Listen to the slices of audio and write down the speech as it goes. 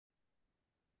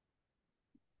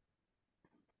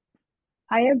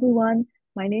Hi, everyone.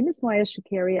 My name is Maya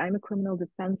Shukairy. I'm a criminal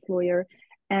defense lawyer,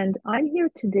 and I'm here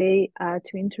today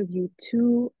to interview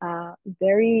two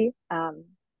very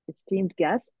esteemed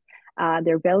guests.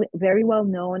 They're very well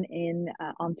known in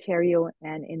Ontario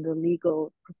and in the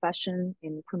legal profession,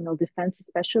 in criminal defense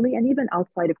especially, and even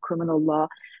outside of criminal law.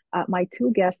 My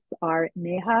two guests are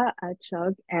Neha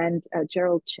Chugh and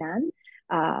Gerald Chan.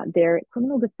 They're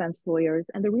criminal defense lawyers.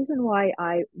 And the reason why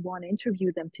I want to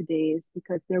interview them today is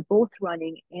because they're both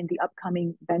running in the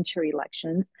upcoming venture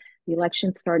elections. The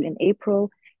elections start in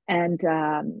April, and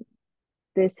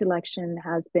this election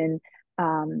has been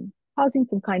causing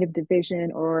some kind of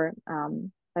division, or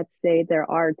let's say there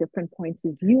are different points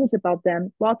of views about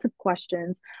them, lots of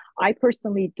questions. I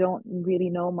personally don't really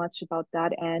know much about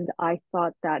that, and I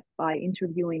thought that by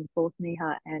interviewing both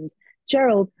Neha and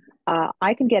Gerald,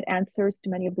 I can get answers to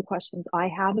many of the questions I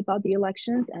have about the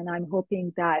elections, and I'm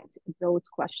hoping that those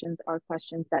questions are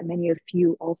questions that many of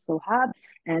you also have,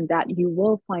 and that you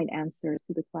will find answers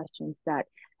to the questions that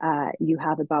you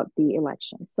have about the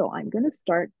election. So I'm going to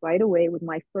start right away with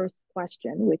my first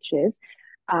question, which is,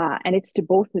 and it's to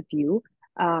both of you,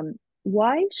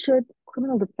 why should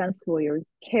criminal defense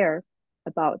lawyers care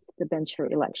about the venture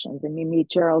elections? And maybe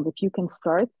Gerald, if you can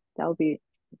start, that would be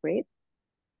great.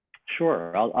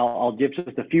 Sure. I'll give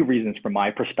just a few reasons from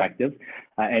my perspective.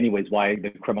 Anyways, why the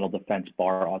criminal defense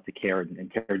bar ought to care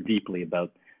and care deeply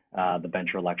about the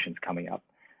venture elections coming up.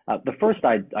 The first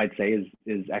I'd say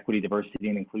is equity, diversity,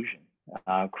 and inclusion.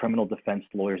 Criminal defense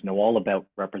lawyers know all about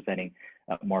representing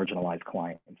marginalized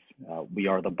clients. We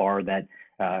are the bar that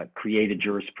created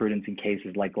jurisprudence in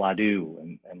cases like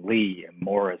Ladue and Lee and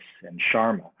Morris and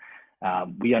Sharma.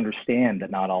 We understand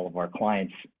that not all of our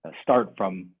clients start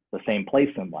from the same place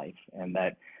in life, and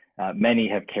that many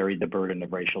have carried the burden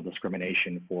of racial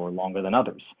discrimination for longer than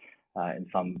others, in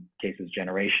some cases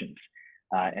generations.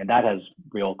 And that has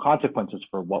real consequences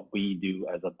for what we do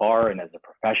as a bar and as a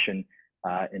profession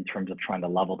in terms of trying to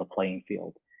level the playing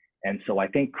field. And so I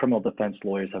think criminal defense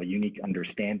lawyers have a unique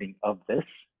understanding of this,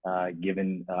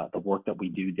 given the work that we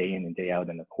do day in and day out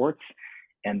in the courts.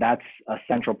 And that's a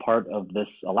central part of this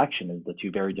election, is the two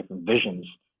very different visions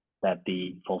that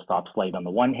the Full Stop Slate on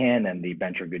the one hand and the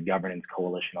Venture Good Governance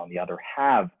Coalition on the other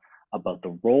have about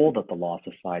the role that the Law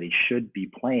Society should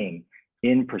be playing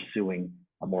in pursuing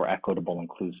a more equitable,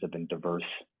 inclusive, and diverse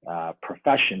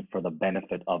profession for the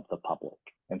benefit of the public.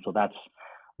 And so that's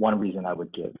one reason I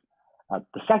would give.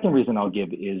 The second reason I'll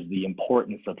give is the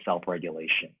importance of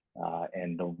self-regulation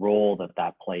and the role that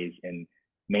that plays in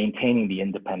maintaining the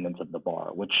independence of the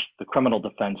bar, which the criminal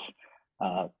defense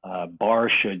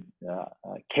bar should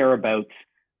care about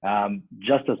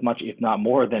just as much, if not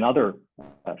more, than other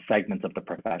segments of the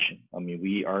profession. I mean,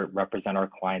 we represent our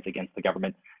clients against the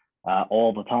government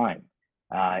all the time.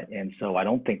 And so I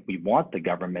don't think we want the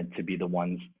government to be the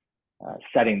ones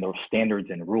setting those standards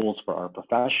and rules for our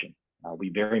profession. We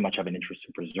very much have an interest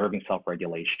in preserving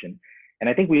self-regulation. And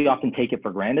I think we often take it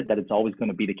for granted that it's always going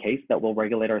to be the case that we'll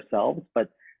regulate ourselves, but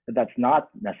that's not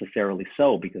necessarily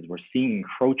so, because we're seeing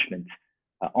encroachment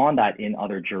on that in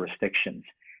other jurisdictions.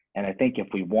 And I think if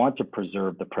we want to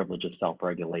preserve the privilege of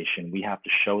self-regulation, we have to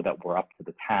show that we're up to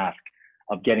the task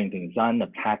of getting things done,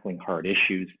 of tackling hard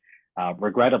issues.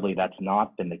 Regrettably, that's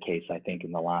not been the case, I think,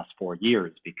 in the last 4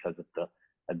 years because of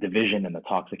the division and the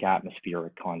toxic atmosphere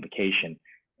at Convocation.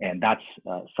 And that's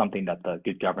something that the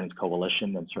Good Governance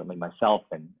Coalition, and certainly myself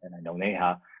and I know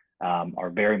Neha, are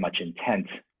very much intent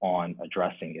on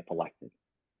addressing if elected.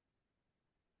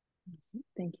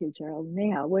 Thank you, Gerald.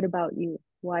 Neha, what about you?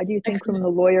 Why do you think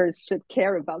criminal lawyers should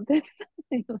care about this?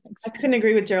 I couldn't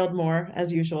agree with Gerald more,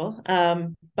 as usual.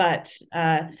 But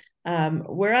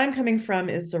where I'm coming from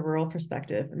is the rural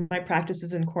perspective. My practice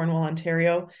is in Cornwall,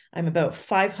 Ontario. I'm about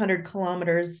 500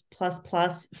 kilometers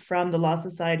plus from the Law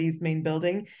Society's main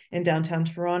building in downtown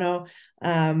Toronto.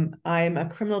 I'm a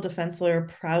criminal defense lawyer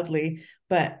proudly,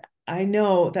 but I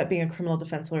know that being a criminal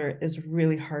defense lawyer is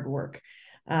really hard work.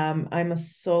 I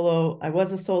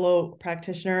was a solo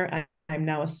practitioner. I'm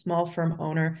now a small firm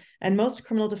owner, and most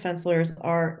criminal defense lawyers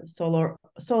are solo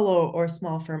or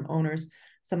small firm owners.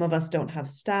 Some of us don't have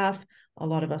staff. A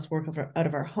lot of us work out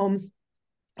of our homes.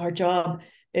 Our job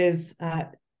is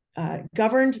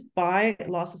governed by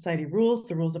Law Society rules,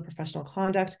 the rules of professional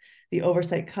conduct. The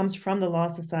oversight comes from the Law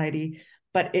Society,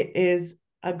 but it is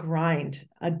a grind,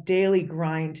 a daily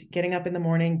grind, getting up in the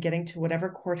morning, getting to whatever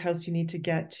courthouse you need to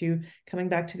get to, coming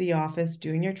back to the office,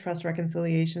 doing your trust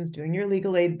reconciliations, doing your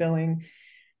legal aid billing.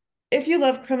 If you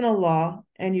love criminal law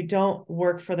and you don't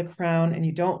work for the Crown and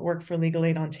you don't work for Legal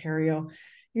Aid Ontario,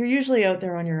 you're usually out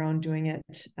there on your own doing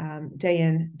it day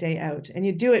in, day out. And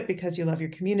you do it because you love your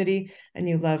community and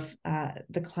you love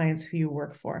the clients who you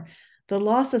work for. The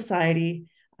Law Society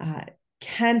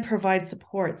can provide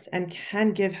supports and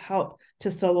can give help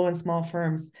to solo and small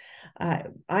firms.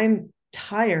 I'm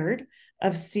tired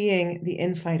of seeing the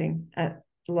infighting at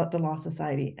the Law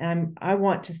Society. And I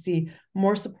want to see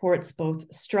more supports, both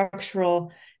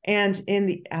structural and in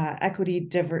the equity,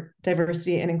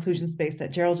 diversity, and inclusion space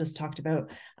that Gerald just talked about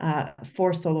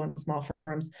for solo and small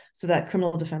firms, so that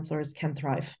criminal defense lawyers can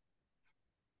thrive.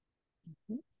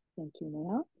 Thank you,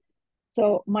 Neha.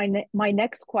 So my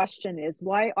next question is,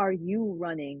 why are you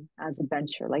running as a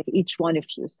bencher, like each one of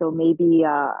you? So maybe,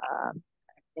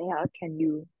 Neha, can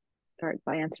you start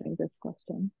by answering this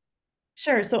question?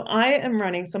 Sure. So I am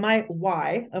running. So my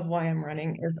why of why I'm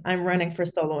running is I'm running for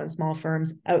solo and small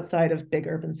firms outside of big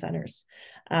urban centers.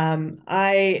 10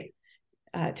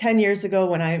 years ago,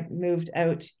 when I moved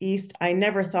out east, I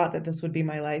never thought that this would be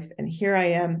my life. And here I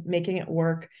am making it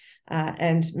work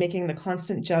and making the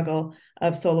constant juggle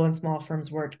of solo and small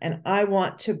firms work. And I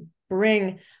want to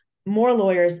bring more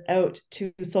lawyers out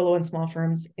to solo and small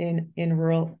firms in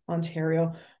rural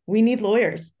Ontario. We need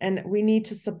lawyers, and we need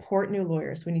to support new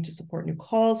lawyers. We need to support new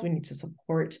calls. We need to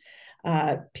support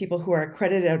people who are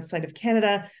accredited outside of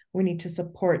Canada. We need to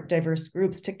support diverse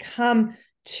groups to come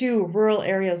to rural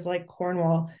areas like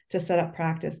Cornwall to set up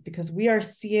practice, because we are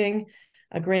seeing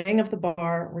a graying of the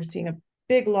bar. We're seeing a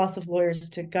big loss of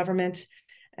lawyers to government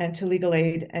and to legal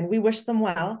aid, and we wish them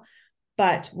well.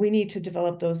 But we need to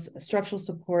develop those structural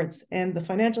supports and the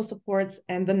financial supports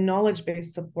and the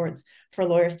knowledge-based supports for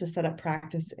lawyers to set up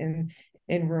practice in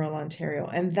rural Ontario.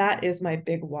 And that is my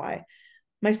big why.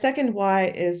 My second why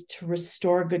is to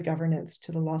restore good governance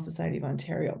to the Law Society of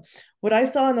Ontario. What I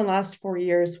saw in the last 4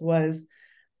 years was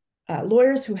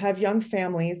lawyers who have young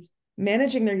families,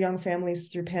 managing their young families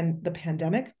through the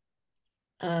pandemic,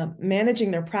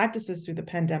 managing their practices through the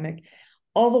pandemic.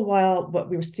 All the while, what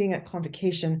we were seeing at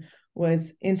Convocation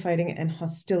was infighting and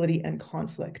hostility and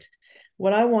conflict.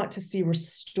 What I want to see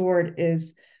restored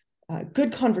is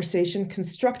good conversation,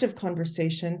 constructive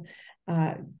conversation.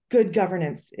 Good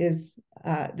governance is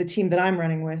the team that I'm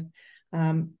running with,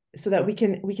 so that we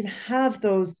can have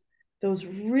those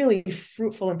really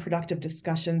fruitful and productive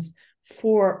discussions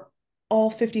for all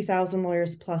 50,000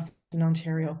 lawyers plus in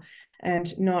Ontario,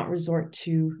 and not resort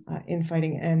to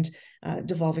infighting and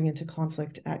devolving into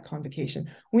conflict at Convocation.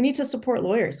 We need to support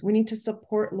lawyers. We need to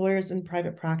support lawyers in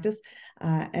private practice,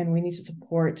 and we need to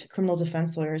support criminal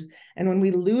defense lawyers. And when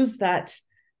we lose that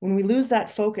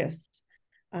focus,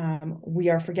 we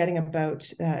are forgetting about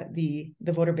the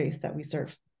voter base that we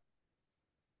serve.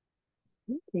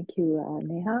 Thank you,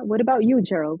 Neha. What about you,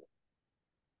 Gerald?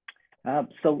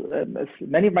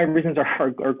 Many of my reasons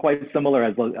are quite similar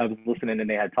as I was listening to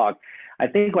Neha talk. I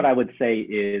think what I would say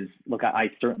is, look, I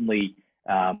certainly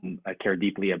care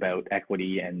deeply about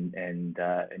equity and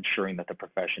ensuring that the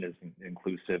profession is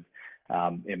inclusive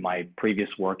in my previous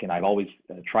work, and I've always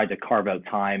tried to carve out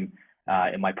time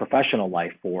in my professional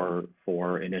life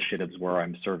for initiatives where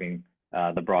I'm serving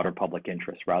the broader public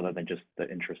interest rather than just the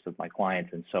interests of my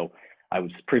clients. And so I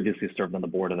was previously served on the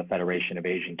board of the Federation of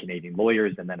Asian Canadian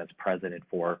Lawyers, and then as president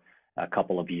for a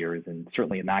couple of years. And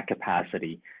certainly in that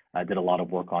capacity, I did a lot of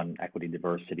work on equity,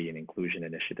 diversity, and inclusion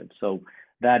initiatives. So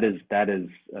that is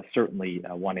certainly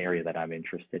one area that I'm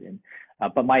interested in.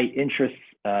 But my interest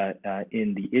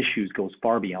in the issues goes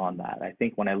far beyond that. I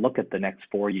think when I look at the next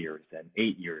 4 years and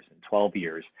 8 years and 12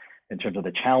 years, in terms of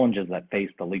the challenges that face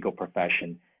the legal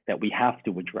profession that we have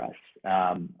to address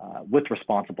with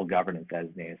responsible governance, as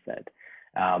Neha said.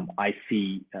 I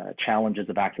see challenges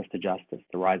of access to justice,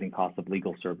 the rising cost of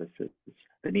legal services,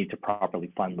 the need to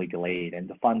properly fund legal aid, and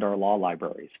to fund our law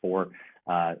libraries for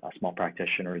small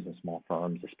practitioners and small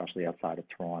firms, especially outside of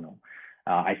Toronto.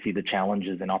 I see the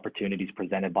challenges and opportunities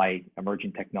presented by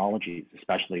emerging technologies,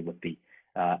 especially with the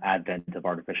advent of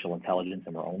artificial intelligence,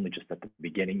 and we're only just at the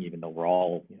beginning, even though we're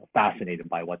all fascinated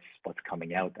by what's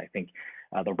coming out. I think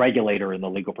the regulator in the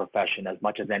legal profession, as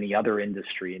much as any other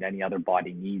industry and any other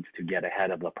body, needs to get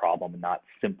ahead of the problem and not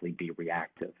simply be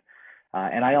reactive.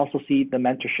 And I also see the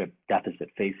mentorship deficit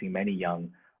facing many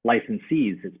young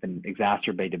licensees. It's been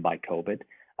exacerbated by COVID,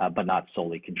 but not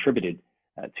solely contributed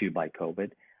to by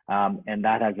COVID. And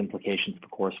that has implications, of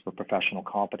course, for professional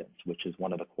competence, which is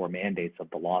one of the core mandates of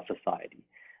the Law Society.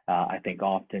 I think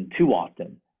too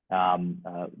often,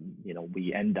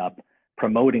 we end up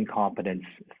promoting competence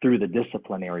through the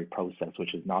disciplinary process,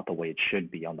 which is not the way it should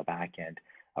be on the back end,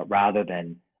 rather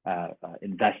than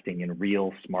investing in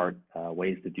real smart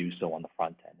ways to do so on the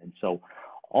front end. And so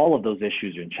all of those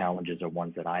issues and challenges are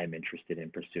ones that I am interested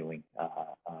in pursuing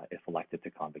if elected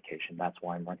to Convocation. That's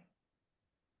why I'm running.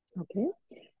 Okay.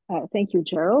 Thank you,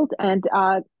 Gerald. And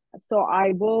so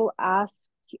I will ask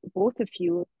both of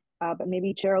you, but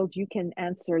maybe Gerald, you can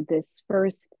answer this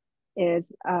first.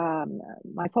 Is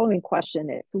my following question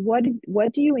is what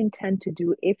do you intend to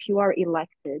do if you are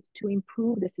elected to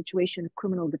improve the situation of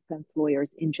criminal defense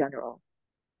lawyers in general?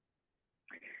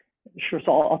 Sure.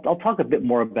 So I'll talk a bit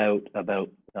more about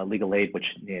legal aid, which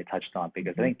Neha touched on,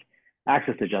 because I think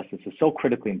access to justice is so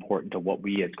critically important to what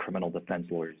we as criminal defense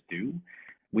lawyers do.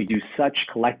 We do such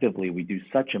collectively, we do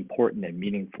such important and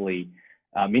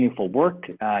meaningful work,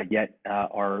 yet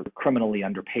are criminally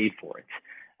underpaid for it.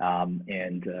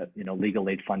 Legal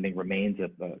aid funding remains a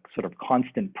sort of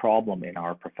constant problem in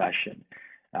our profession.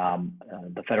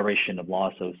 The Federation of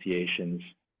Law Associations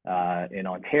in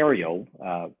Ontario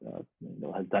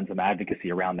has done some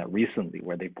advocacy around that recently,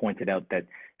 where they pointed out that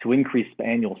to increase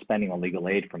annual spending on legal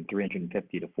aid from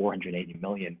 350 to 480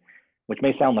 million, which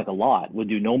may sound like a lot, would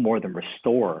do no more than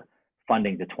restore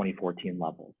funding to 2014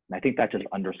 levels. And I think that just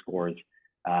underscores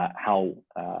how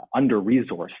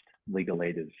under-resourced legal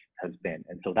aid has been.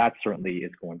 And so that certainly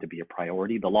is going to be a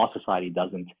priority. The Law Society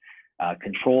doesn't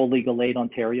control Legal Aid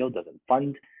Ontario, doesn't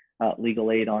fund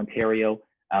Legal Aid Ontario,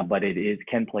 but it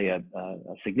can play a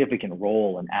significant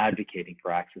role in advocating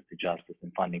for access to justice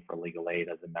and funding for legal aid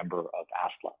as a member of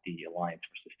ASLA, the Alliance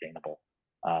for Sustainable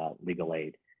Legal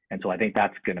Aid. And so I think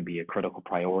that's going to be a critical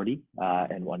priority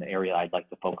and one area I'd like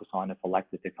to focus on if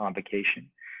elected to Convocation.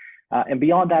 And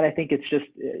beyond that, I think it's just,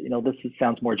 this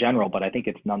sounds more general, but I think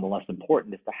it's nonetheless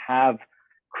important, is to have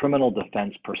criminal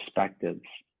defense perspectives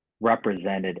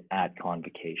represented at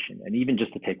Convocation. And even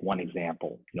just to take one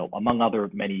example, among other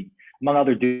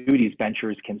duties,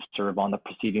 benchers can serve on the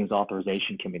Proceedings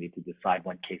Authorization Committee to decide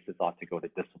when cases ought to go to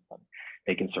discipline.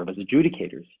 They can serve as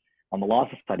adjudicators on the Law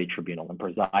Society Tribunal and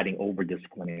presiding over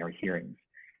disciplinary hearings.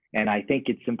 And I think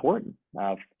it's important,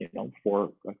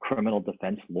 for criminal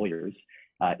defense lawyers,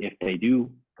 if they do,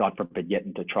 God forbid, get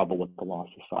into trouble with the Law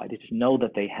Society, to know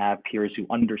that they have peers who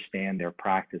understand their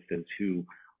practices, who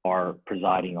are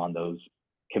presiding on those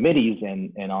committees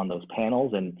and on those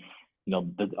panels. And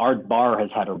our bar has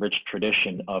had a rich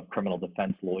tradition of criminal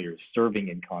defense lawyers serving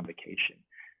in Convocation,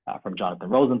 from Jonathan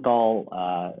Rosenthal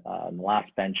on the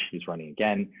last bench, who's running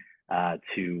again,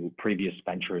 to previous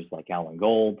benchers like Alan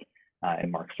Gold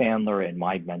and Mark Sandler and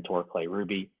my mentor Clay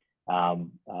Ruby.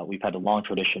 We've had a long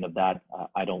tradition of that.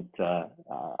 I don't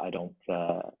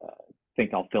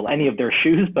think I'll fill any of their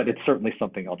shoes, but it's certainly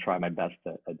something I'll try my best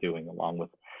at doing, along with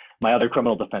my other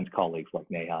criminal defense colleagues like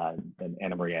Neha and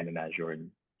Anna Maria Ananazur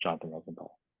and Jonathan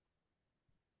Rosenthal.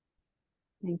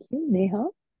 Thank you. Neha?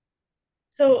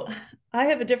 So I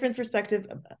have a different perspective.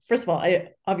 First of all,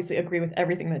 I obviously agree with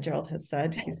everything that Gerald has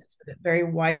said. He's said it very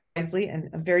wisely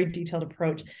and a very detailed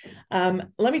approach.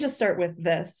 Let me just start with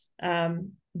this.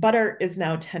 Butter is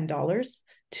now $10.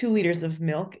 2 liters of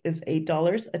milk is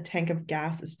 $8. A tank of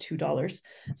gas is $2.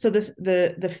 So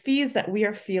the fees that we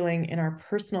are feeling in our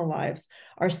personal lives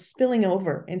are spilling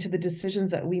over into the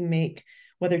decisions that we make,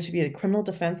 whether to be a criminal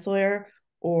defense lawyer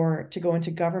or to go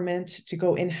into government, to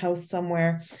go in-house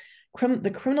somewhere.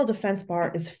 The criminal defense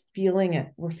bar is feeling it.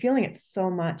 We're feeling it so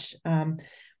much.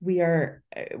 We are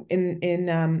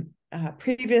in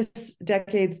previous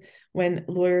decades, when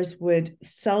lawyers would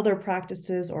sell their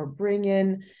practices or bring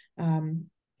in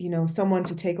someone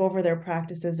to take over their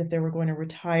practices if they were going to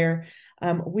retire.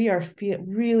 We are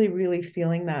really, really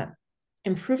feeling that.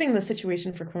 Improving the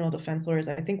situation for criminal defense lawyers,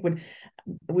 I think,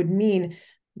 would mean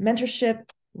mentorship,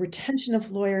 retention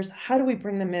of lawyers. How do we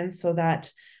bring them in so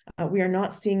that we are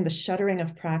not seeing the shuttering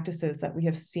of practices that we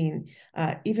have seen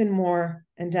even more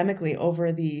endemically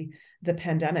over the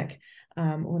pandemic,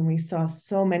 when we saw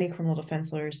so many criminal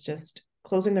defense lawyers just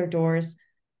closing their doors,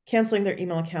 canceling their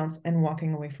email accounts, and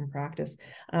walking away from practice.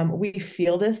 We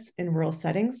feel this in rural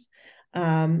settings.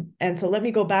 And so let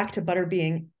me go back to butter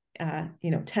being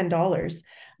 $10.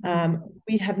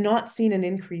 We have not seen an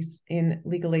increase in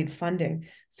legal aid funding.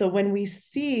 So when we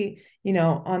see,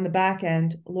 on the back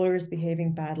end, lawyers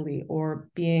behaving badly or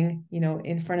being,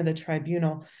 in front of the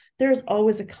tribunal, there's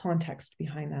always a context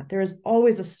behind that. There is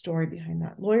always a story behind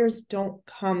that. Lawyers don't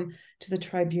come to the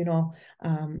tribunal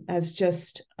as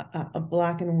just a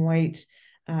black and white,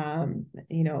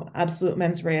 absolute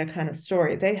mens rea kind of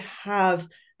story. They have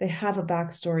a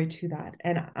backstory to that.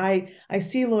 And I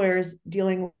see lawyers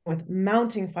dealing with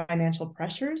mounting financial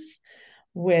pressures,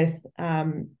 with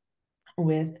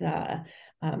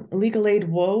legal aid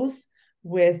woes,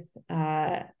 with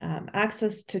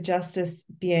access to justice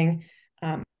being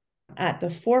at the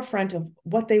forefront of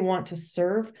what they want to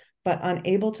serve, but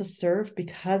unable to serve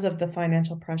because of the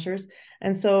financial pressures.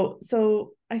 And so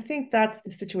I think that's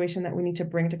the situation that we need to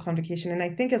bring to Convocation. And I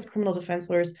think as criminal defense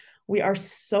lawyers, we are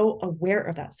so aware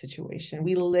of that situation.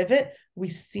 We live it, we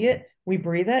see it, we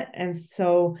breathe it. And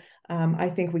so I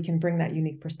think we can bring that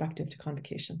unique perspective to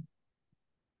Convocation.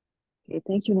 Okay,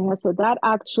 thank you, Neha. So that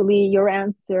actually, your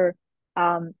answer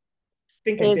I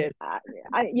think I did.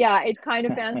 Yeah, it kind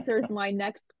of answers my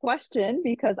next question,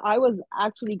 because I was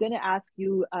actually going to ask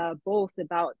you both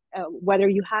about whether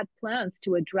you had plans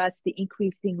to address the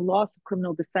increasing loss of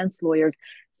criminal defense lawyers.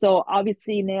 So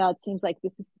obviously, Neha, it seems like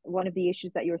this is one of the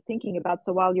issues that you're thinking about.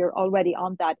 So while you're already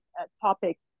on that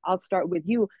topic, I'll start with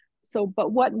you. So,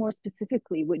 but what more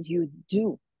specifically would you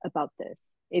do about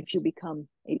this if you become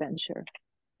a bencher?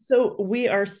 So we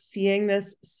are seeing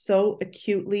this so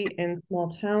acutely in small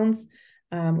towns.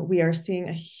 We are seeing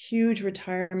a huge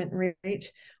retirement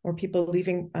rate or people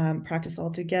leaving practice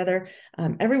altogether.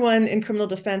 Everyone in criminal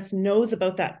defense knows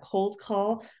about that cold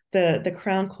call, the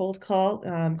Crown cold call,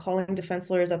 calling defense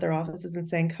lawyers at their offices and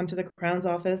saying, come to the Crown's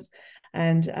office.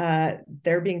 And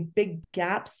there being big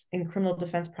gaps in criminal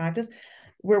defense practice.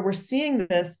 Where we're seeing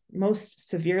this most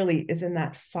severely is in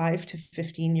that 5 to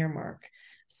 15 year mark.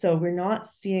 So we're not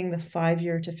seeing the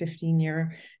 5-year to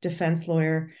 15-year defense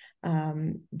lawyer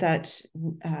that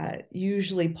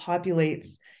usually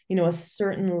populates, a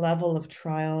certain level of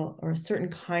trial or a certain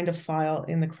kind of file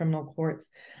in the criminal courts.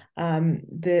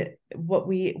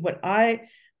 What I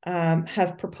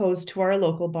have proposed to our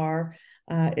local bar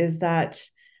is that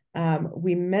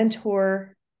we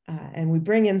mentor and we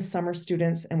bring in summer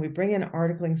students and we bring in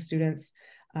articling students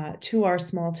to our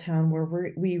small town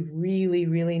where we really,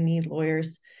 really need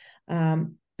lawyers.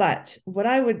 But what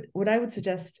I would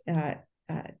suggest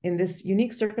in this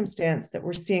unique circumstance that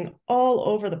we're seeing all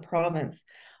over the province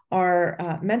are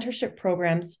mentorship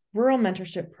programs, rural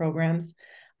mentorship programs,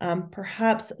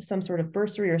 perhaps some sort of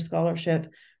bursary or scholarship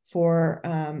for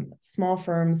small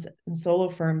firms and solo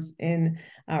firms in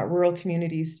rural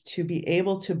communities to be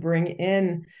able to bring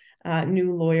in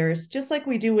new lawyers, just like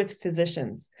we do with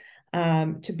physicians.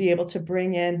 To be able to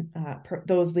bring in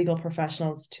those legal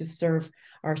professionals to serve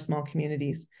our small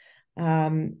communities.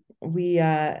 Our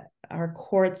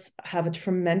courts have a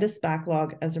tremendous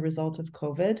backlog as a result of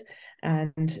COVID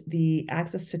and the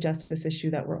access to justice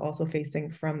issue that we're also facing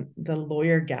from the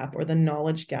lawyer gap or the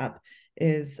knowledge gap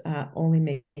is only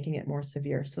making it more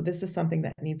severe. So this is something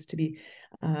that needs to be,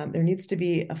 there needs to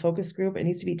be a focus group. It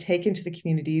needs to be taken to the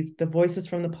communities. The voices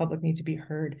from the public need to be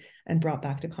heard and brought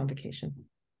back to Convocation.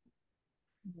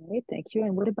 All right, thank you.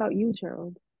 And what about you,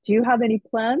 Gerald? Do you have any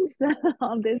plans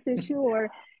on this issue,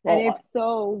 and if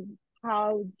so,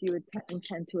 how do you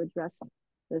intend to address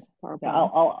this problem? Yeah,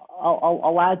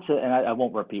 I'll add to, and I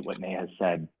won't repeat what Neha has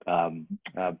said,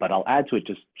 but I'll add to it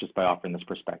just by offering this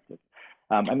perspective.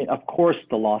 I mean, of course,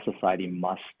 the Law Society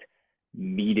must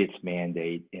meet its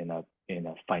mandate in a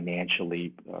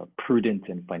financially prudent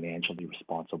and financially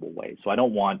responsible way. So I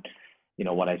don't want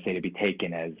what I say to be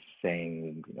taken as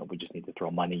saying, we just need to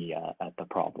throw money at the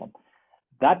problem.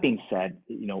 That being said,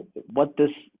 what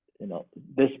this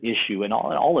issue and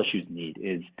all issues need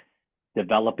is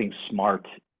developing smart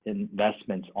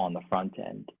investments on the front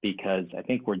end, because I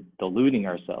think we're deluding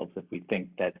ourselves if we think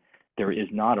that there is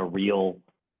not a real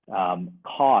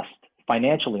cost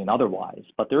financially and otherwise,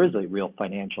 but there is a real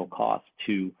financial cost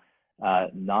to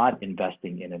not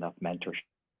investing in enough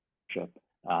mentorship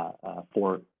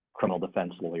for criminal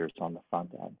defense lawyers on the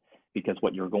front end. Because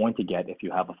what you're going to get if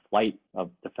you have a flight of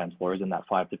defense lawyers in that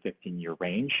 5 to 15 year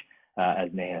range,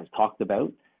 as Neha has talked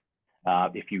about,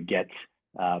 if you get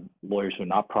lawyers who are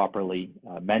not properly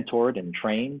mentored and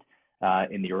trained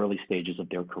in the early stages of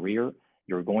their career,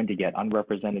 you're going to get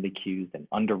unrepresented accused and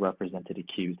underrepresented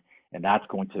accused, and that's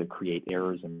going to create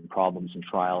errors and problems in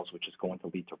trials, which is going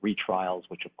to lead to retrials,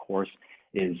 which of course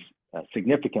is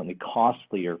significantly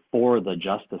costlier for the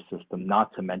justice system,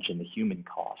 not to mention the human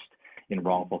cost in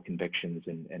wrongful convictions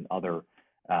and other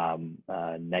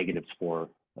negatives for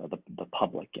the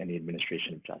public and the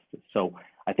administration of justice. So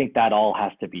I think that all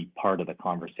has to be part of the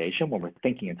conversation when we're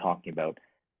thinking and talking about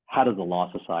how does the Law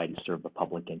Society serve the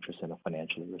public interest in a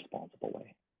financially responsible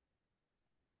way.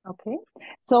 Okay,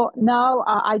 so now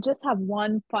I just have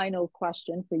one final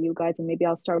question for you guys, and maybe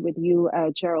I'll start with you,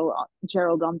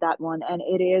 Gerald, on that one. And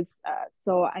it is,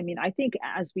 so I mean, I think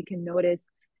as we can notice,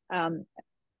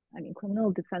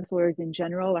 criminal defense lawyers in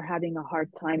general are having a hard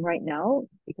time right now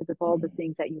because of all the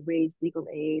things that you raised, legal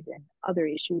aid and other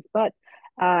issues. But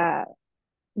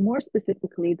more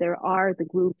specifically, there are the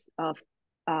groups of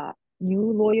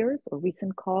new lawyers or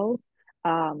recent calls,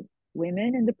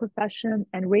 women in the profession,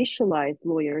 and racialized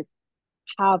lawyers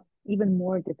have even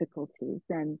more difficulties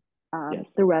than Yes.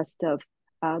 the rest of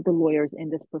the lawyers in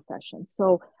this profession.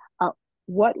 So,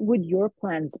 what would your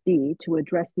plans be to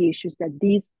address the issues that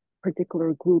these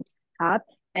particular groups have?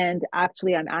 And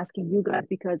actually, I'm asking you guys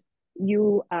because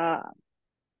you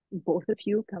both of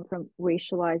you come from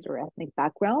racialized or ethnic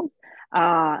backgrounds.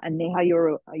 And Neha,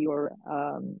 you're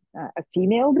a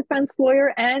female defense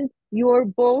lawyer, and you're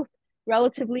both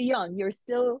relatively young. You're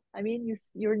still, I mean,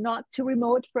 you're not too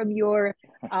remote from your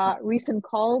recent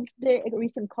call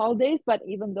days. But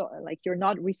even though, like, you're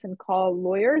not recent call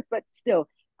lawyers, but still,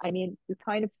 I mean, you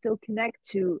kind of still connect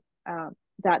to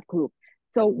that group.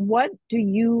 So, what do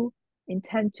you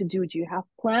intend to do? Do you have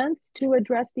plans to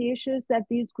address the issues that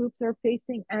these groups are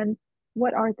facing, and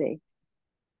what are they?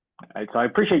 So I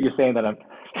appreciate you saying that I'm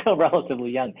still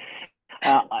relatively young.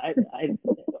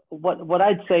 What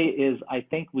I'd say is I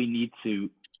think we need to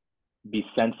be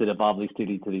sensitive,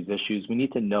 obviously, to these issues. We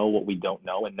need to know what we don't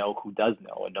know and know who does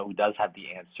know and know who does have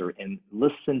the answer, and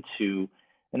listen to,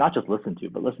 and not just listen to,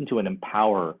 but listen to and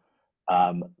empower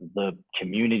the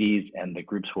communities and the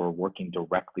groups who are working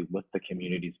directly with the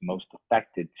communities most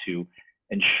affected to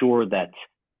ensure that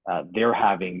they're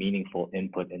having meaningful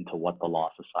input into what the Law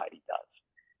Society does.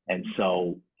 And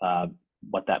so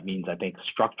what that means, I think,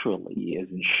 structurally is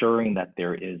ensuring that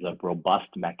there is a robust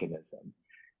mechanism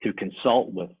to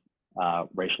consult with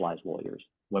racialized lawyers,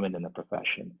 women in the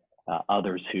profession,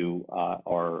 others who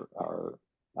are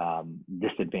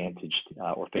disadvantaged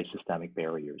or face systemic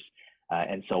barriers.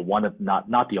 And so one of,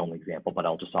 not the only example, but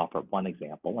I'll just offer one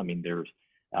example. I mean, there's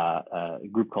a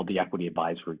group called the Equity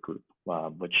Advisory Group,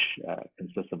 which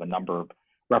consists of a number of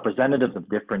representatives of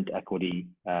different equity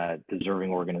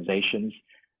deserving organizations.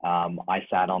 I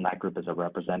sat on that group as a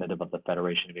representative of the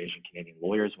Federation of Asian Canadian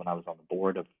Lawyers when I was on the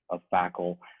board of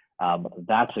FACL.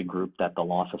 That's a group that the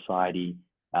Law Society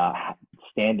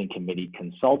Standing Committee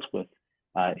consults with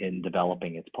in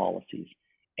developing its policies.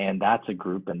 And that's a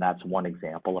group, and that's one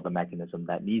example of a mechanism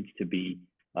that needs to be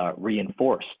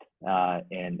reinforced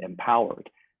and empowered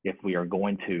if we are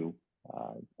going to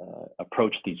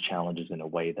approach these challenges in a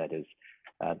way that is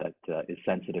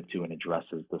sensitive to and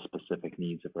addresses the specific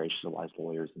needs of racialized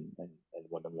lawyers and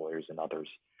women lawyers and others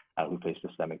who face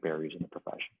systemic barriers in the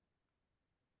profession.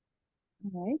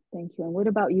 All right, thank you. And what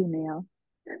about you, Neha?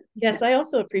 Yes, I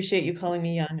also appreciate you calling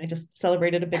me young. I just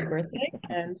celebrated a big birthday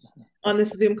and on this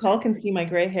Zoom call can see my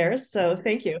gray hairs. So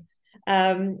thank you.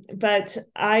 But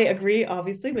I agree,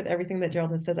 obviously, with everything that Gerald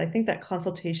has said. I think that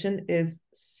consultation is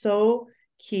so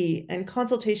key, and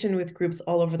consultation with groups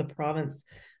all over the province.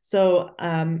 So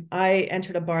I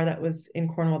entered a bar that was in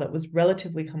Cornwall that was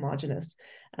relatively homogenous.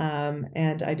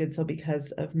 And I did so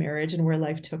because of marriage and where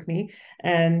life took me.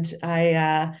 And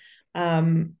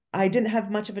I didn't have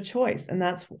much of a choice, and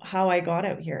that's how I got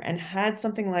out here. And had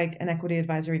something like an equity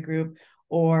advisory group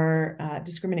or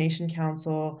discrimination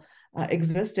council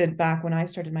existed back when I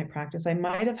started my practice, I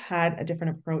might have had a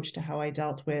different approach to how I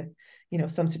dealt with,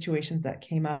 some situations that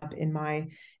came up in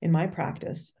my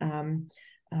practice.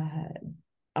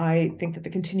 I think that the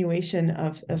continuation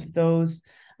of those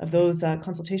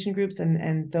consultation groups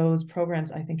and those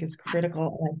programs, I think, is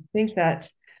critical. And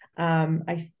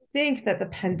I think that the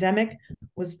pandemic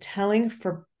was telling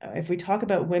for, if we talk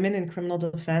about women in criminal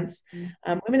defense,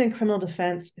 women in criminal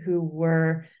defense who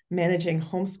were managing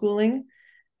homeschooling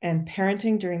and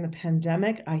parenting during the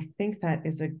pandemic, I think that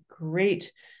is a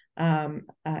great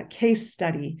case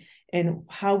study in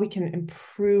how we can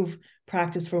improve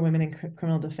practice for women in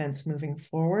criminal defense moving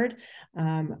forward,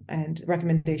 and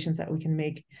recommendations that we can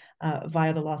make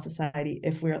via the Law Society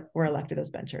if we're elected as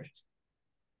benchers.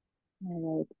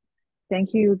 All right.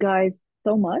 Thank you guys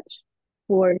so much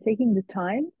for taking the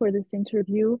time for this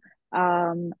interview.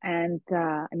 I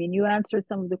mean, you answered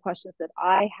some of the questions that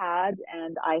I had,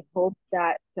 and I hope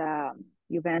that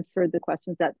you've answered the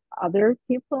questions that other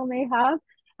people may have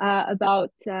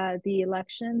about the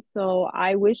election. So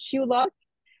I wish you luck.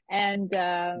 And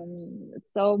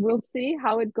so we'll see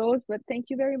how it goes. But thank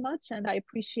you very much. And I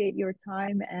appreciate your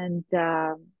time. And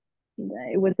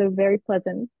it was a very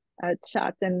pleasant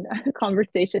chat and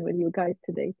conversation with you guys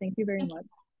today. Thank you very much.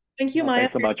 Thank you, Maya.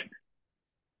 Thanks so much.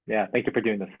 Yeah, thank you for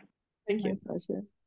doing this. Thank you. My pleasure.